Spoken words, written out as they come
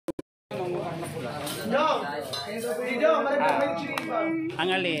No! Dito, maragdag yung iba. Ang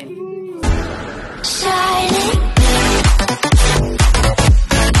alin?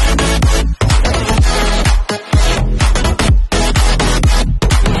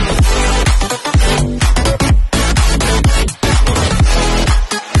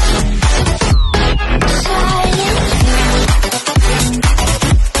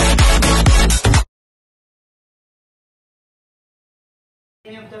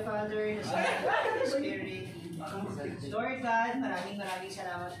 Of the Father, the Son, and the Spirit. Lord God, maraming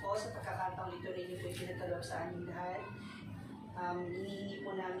salamat po sa pagkakataong ito rin po pinatalaw sa aming lahat. Hinihingi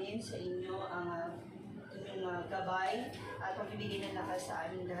po namin sa inyo ang inyong gabay at pagbibigay ng lakas sa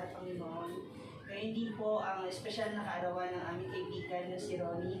aming lahat, Panginoon. Ngayon din po ang espesyal na kaarawan ng aming kaibigan na si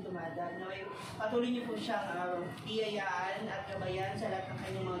Ronnie Tumada. Patuloy niyo po siyang biyayaan at gabayan sa lahat ng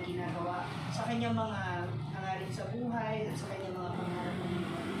kanyang mga ginagawa, sa kanyang mga hangarin sa buhay at sa kanyang mga pangarap.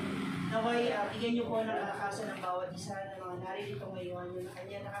 Naway, bigyan niyo po ng kalakasan ng bawat isa ng mga naririto ngayon, yung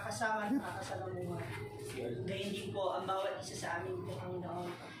kanya nakakasama at nakakasalamuha. Gayun din po ang bawat isa sa amin po,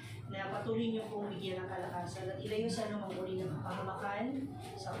 Panginoon, na patuloy niyo pong bigyan ng kalakasan at ilayo sa anumang uri ng kapahamakan,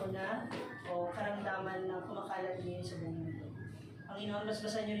 sakuna, o karamdaman na kumakalat niyo sa buong mundo. Panginoon,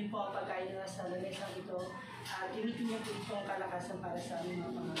 basbasan niyo rin po ang pagkain nila sa lamesang ito at gamitin niyo po itong kalakasan para sa aming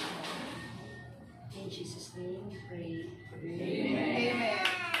mga pangangailangan. In Jesus' name we pray. Amen. Amen.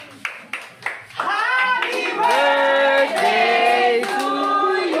 Happy birthday to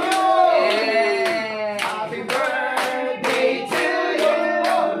you! Happy birthday to you!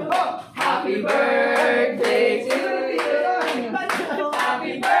 Happy birthday to you!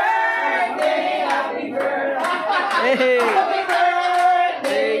 Happy birthday! Happy birthday! Happy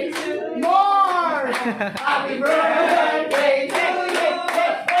birthday to more! Happy birthday to you!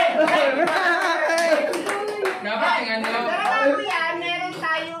 Meron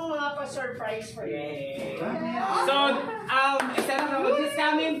tayong mga pa-surprise for you. So, this is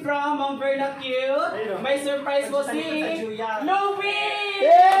coming from Bernacule. May surprise po si Louie!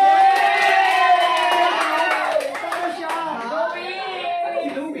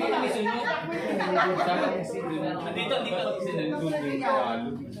 Dito.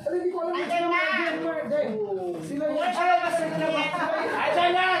 Ayan na!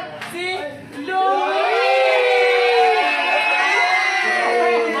 Ayan na! Si Louie!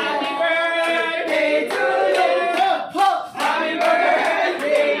 Happy birthday to you! Happy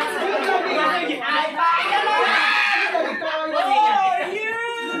birthday to you!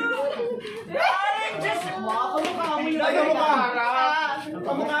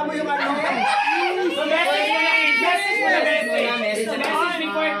 Kamukha mo yung ano. So, message mo na message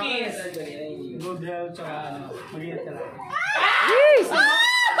before kiss. Good health, tsaka ano, mag-iingat ka lang.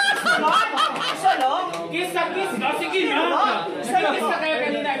 Kiss na kiss. Oh, sige na. Kiss na kayo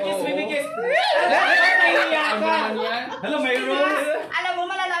kanina. Kiss, baby, kiss. Mahiya ka. Hello, may rose. Alam mo,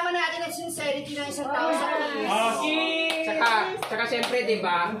 malalaman natin ang sincerity ng isang tao sa kiss. Okay. Tsaka syempre,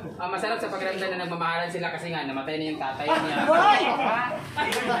 diba, masarap sa pakiramdam na nagmamahalan sila kasi nga namatay na yung tatay niya. Hoy!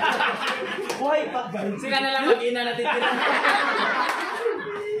 Hoy! Sila na lang mag-ina natitira.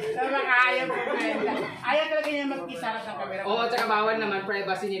 Ayaw talaga niya mag-isarap ng camera. Oo, tsaka bawal naman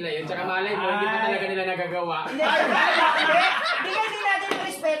privacy nila yun. Tsaka malay mo, hindi pa talaga nila nagagawa. Bigyan din natin ng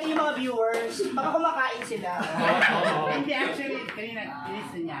respeto yung mga viewers. Baka kumakain sila. Hindi, actually, kanina, kinis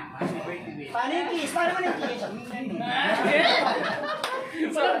na niya. Paano yung kiss? Paano man yung kiss?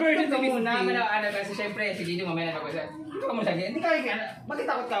 So, ito muna, ano kasi syempre, si Gino mamaya na pag-usap. Ito ka mo sa hindi ka, bakit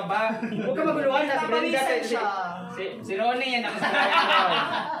takot ka ba? Huwag ka maguluhan na si Brenda. Si Ronnie yan, ako sa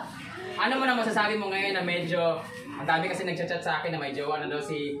ano mo na masasabi mo ngayon na medyo, ang dami kasi nagchat-chat sa akin na may jowa na daw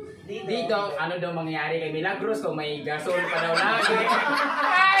si Dito, ano daw mangyayari kay Milagros kung may gasol pa daw lagi.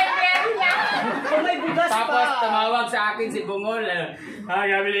 Ay, Brenda! Kung may bugas pa! Tapos tumawag sa akin si Bungol.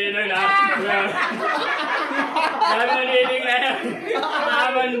 Gabi Lining na. Gabi Lining na.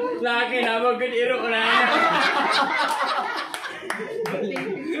 Naman laki na mag-iro ko na.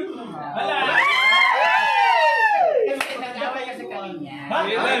 Wala! Nag-away kasi kanina.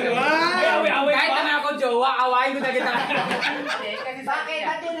 Kahit na ako jowa, awayin ko na kita. Bakit?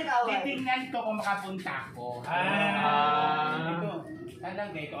 Ba't yung nag-away? Titingnan ko kung makapunta ako.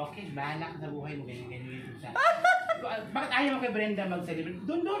 Talaga ito, okay, bahala ka sa buhay mo, ganyan. Bakit ayaw mo kay Brenda mag-celebrate?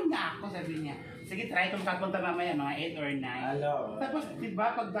 Doon na ako, sabi niya. Sige, try kong kapunta mamaya, mga 8 or 9. Hello. Tapos,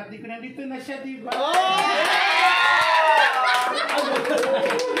 diba, pagdating ko nandito na siya, diba?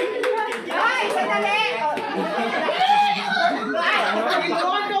 Ay, sandali!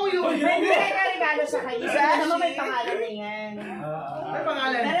 May regalo sa kayo. Isa naman may pangalan na yan. May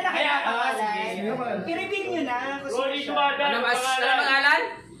pangalan? Meron na kayo pangalan. I-reveal nyo na. Ronnie Tumada. Ano pangalan?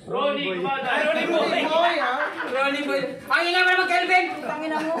 Ronnie Boy. Ronnie Boy. Boy, ha? Ronnie Boy. Ang ingay mo naman, Kelvin!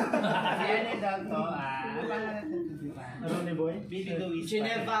 Tangina mo. Ayan yung dog to. Ano ba natin ito, di ba? Ronnie Boy. Baby Louis.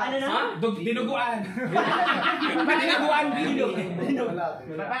 Geneva. Ano na? Ha? Dinuguan. Dinuguan, Bido.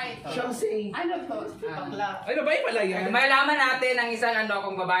 Babae to. Shamsi. Ano to? Bakla. Ay, babae pala yan. Malalaman natin ang isang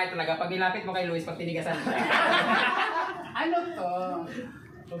kung babae talaga. Pag nilapit mo kay Luis, pag tinigasan siya. Ano to?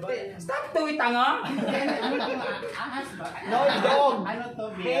 Stop to it, tanga! Ano to? Ahas ba? No, dog. Ano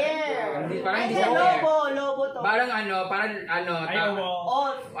to, bear? Bear. Hindi, parang hindi Ay, siya lobo to. Parang Oh,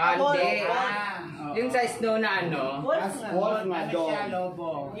 hindi. Ah, oo. Yung sa snow na Wolf nga. Wolf nga, Ano dog. siya,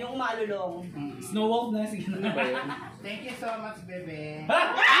 lobo? Yung malulong. Snow wolf na, sige na ba yun? Thank you so much, bebe.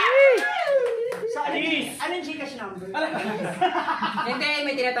 So, anong Gcash number? Hindi,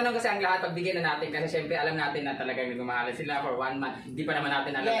 may tinatanong kasi ang lahat, pagbigay na natin kasi syempre alam natin na talagang nagmamahalan sila for 1 month. Hindi pa naman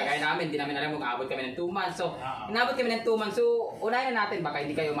natin alam, Yes. kagaya namin, hindi namin alam kung aabot kami ng 2 months. So, inabot kami ng 2 months. So, unahin na natin, baka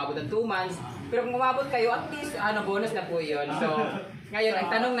hindi kayo umabot ng 2 months. Pero kung umabot kayo, at least, bonus na po yun. So, ngayon, ang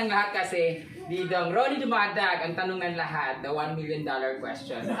tanong ng lahat kasi, Didong, Ronnie Dumadag, ang tanong ng lahat, the $1 million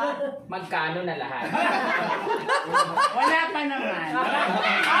question. Magkano na lahat? Wala pa naman.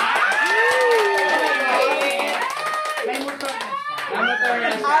 May motor na siya. Ang motor na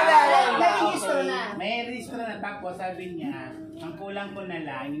siya. May registro na. May registro na, tapos sabi niya, ang kulang ko na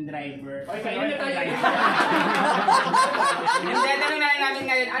lang yung driver. Hindi, tanong na namin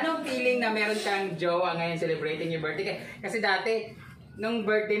ngayon, anong feeling na meron kang jowa ngayon celebrating your birthday? Kasi dati, nung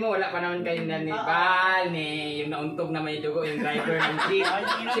birthday mo, wala pa naman kayo na ni Bal, ni yung nauntog na may dugo, yung driver ng jeep.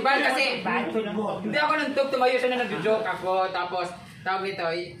 Si Bal kasi, hindi ako nauntog, tumayo siya na nag-joke ako, tapos, tawag nito,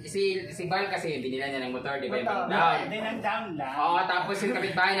 si Bal kasi binila niya ng motor, di ba yung down? Hindi nang down lang. Oo, tapos yung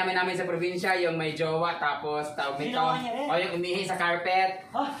kapitbahay namin sa probinsya, yung may jowa, tapos tawag nito, Ginawa niya rin. o yung umihi sa carpet,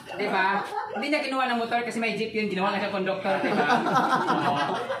 di ba? Hindi niya kinuha ng motor kasi may jeep yun, ginawa na siya conductor, di ba?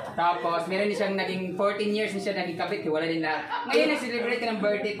 Oo. Tapos meron din siyang naging 14 years na siya naging kapit, wala din na. Ngayon nag-celebrate ka ng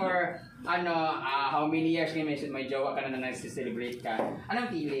birthday for how many years ngayon may jowa ka na nag-celebrate ka.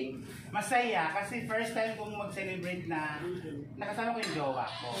 Anong feeling? Masaya kasi first time kong mag-celebrate na nakasama ko yung jowa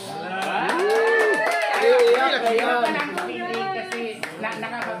ko. Ayun pa lang feeling kasi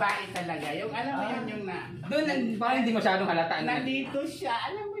nakababae talaga. Yung alam mo yun yung Doon, parang hindi masyadong halata. nandito siya,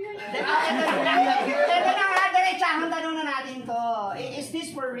 alam mo yun. Ito na nga, diretsahang tanong na natin to. Is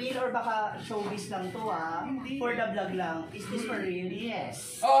this for real or baka showbiz lang to For the vlog lang. Is this for real?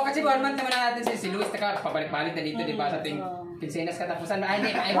 Yes. Oo, kasi 1 month naman na natin si Luis, pabalik-balik na dito, di ba? Sa tuwing Kinsenas katapusan.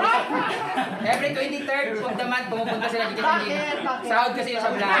 Hindi, every 23rd of the month, pumupunta sila dito. Bakit? Sahod kasi yung sa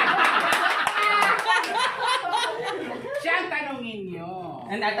vlog. Siya ang tanongin nyo.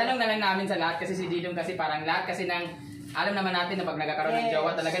 And tanong na lang namin sa lahat kasi si Didong kasi parang lahat kasi ng alam naman natin na pag nagkakaroon ng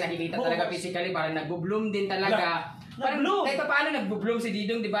jowa talaga nakikita talaga physically parang nagbo-bloom din talaga. Parang kahit pa paano nagbo-bloom si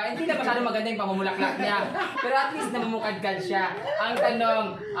Didong, di ba? Hindi na masyadong maganda yung pamumulaklak niya. Pero at least namumukadkad siya. Ang tanong,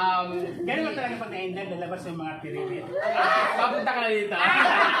 Ganun ba talaga pag na-end lalabas yung mga pirilit? papunta ka na dito.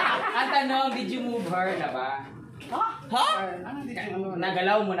 Ang tanong, did you move her na ba? Ano dito?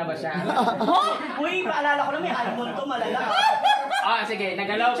 Nagalaw mo na ba siya? Uy, paalala ko na may almond to, malala. Sige,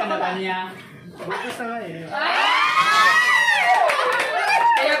 nagalaw ka na ba niya? Bukas na nga eh.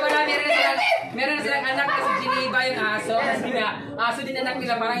 Kaya pala meron na silang anak na si Geneva yung aso. Kasi nga, aso din anak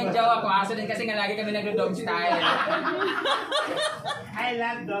nila, parang yung jowa ko, aso din kasi nga lagi kami nagdo-dog style. I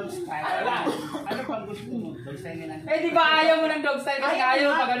love dog style. Ano pang gusto mo? Dog style nila. Di ba ayaw mo ng dog style kasi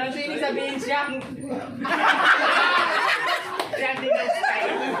ayaw mo pa ganun. So, ibig sabihin siya. Siya din ang style.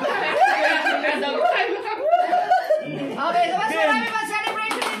 Okay, so mas marami pa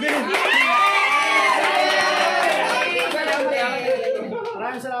celebration din.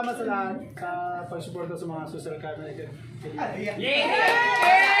 Maraming salamat sa lahat sa pag-suporta sa mga social media. Yes!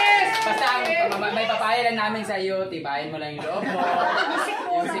 Basta may papaya lang namin sa iyo, tibayin mo lang yung loob mo.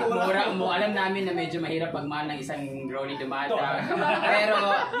 Yung sikmura mo, alam namin na medyo mahirap pagmahal ng isang Ronnie Dumadag. Pero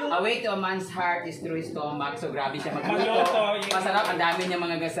a way to a man's heart is through his stomach. So grabe siya magluto. Masarap, ang dami niya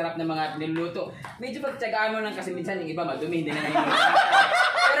mga gasarap na mga niluluto. Medyo pagtsagaan mo lang kasi minsan yung iba madumi, hindi na niluluto.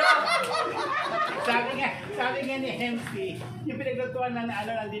 Pero sabi nga ni MC, yung pinaglutuan ng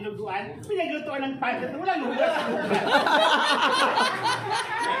ng dinuguan, pinaglutuan ng pantat, walang hugas.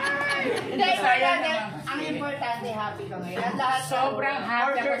 Hindi, importante. Ang importante, happy ka ngayon. At lahat Sobrang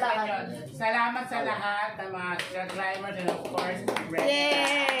happy ako sa lahat. inyo. Salamat sa lahat ng mga drivers and of course,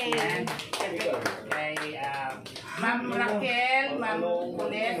 Yay! and kay Ma'am Raquel, Ma'am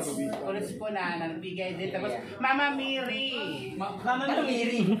Kulets po na nagbigay din. Tapos Mama Miri. Mama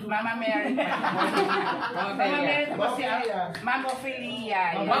Miri. Mama Mary. Mama Mary. Tapos si Ma'am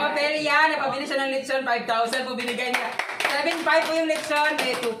Ophelia. Mga Pelia, napabili siya ng litson, 5,000 po binigay niya. 7.5 po yung lechon,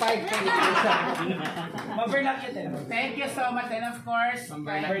 2.5 po yung lechon. Thank you so much. And of course,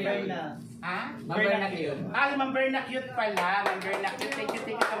 Mambernakyut. Mambernakyut pala. Mambernakyut. Thank you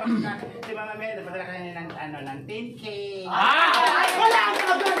so much. Si Mama Mel, napadala ka niya ng 10K.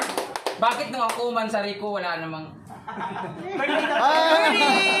 Bakit nung ako man sa Rico, wala namang...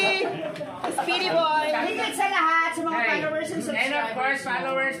 Speedy boy! Higit sa lahat, sa mga followers and subscribers. And of course,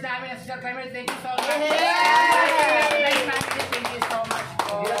 followers namin at social climate, thank you so much. Thank you so much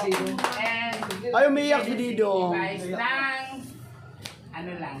po. And Ay, umiyak si Dido. guys lang,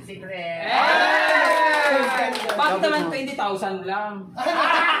 ano lang, secret. Bakit naman 20,000 lang?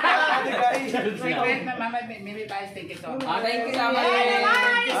 Secret na Mama Mimi Vice, thank you so much. Thank you so much.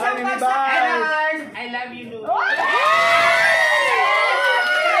 Isang bagsak I love you, Lou.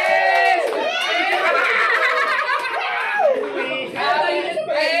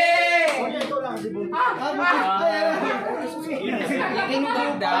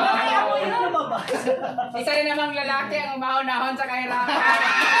 Isa rin namang lalaki ang umahon-ahon sa kahirapan.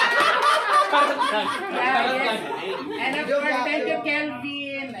 And of course, thank you,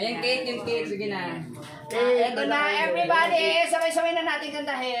 Kelvin. Yung cake, sige na. Ito na, everybody! Sabay-sabay na natin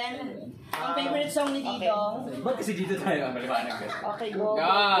kantahin. Ang favorite song ni Dito. Ba't kasi dito tayo ang maliwanag? Okay, go.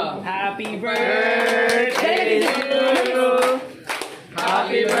 Happy birthday to you.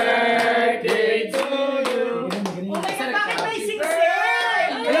 Happy birthday to you. Oh my God, bakit may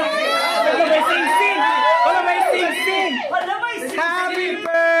sing-sing? Wala may sing-sing! Wala may sing-sing! Wala may sing-sing! Happy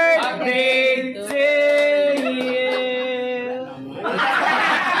birthday to you!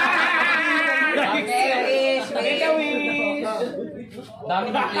 Make a wish! Dami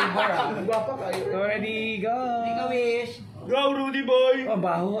ng flavor Ready, go. Make a wish! Go, Rudy boy. Ang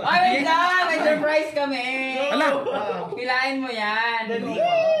baho. Ay, wait lang! May surprise kami! Ano? Pilain mo yan! Dali!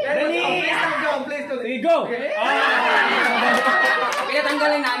 Sige, go!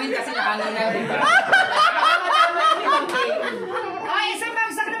 Pinatanggalan namin kasi nakangina. Ay, isang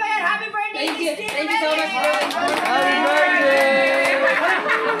bagsak na ba yan? Happy birthday! Thank you! Thank you so much! Happy birthday!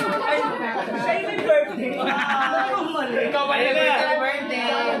 Ikaw ba yung birthday?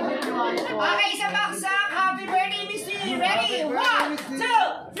 Okay, isang bagsak. Happy birthday, Miss T. Ready? 1,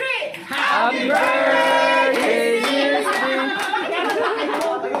 2, 3! Happy birthday!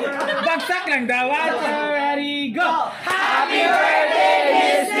 Bagsak lang daw. Ready, go! Happy birthday,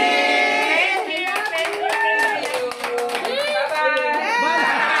 Miss T!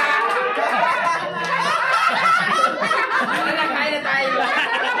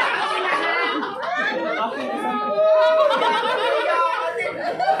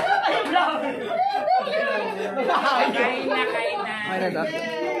 Kain na.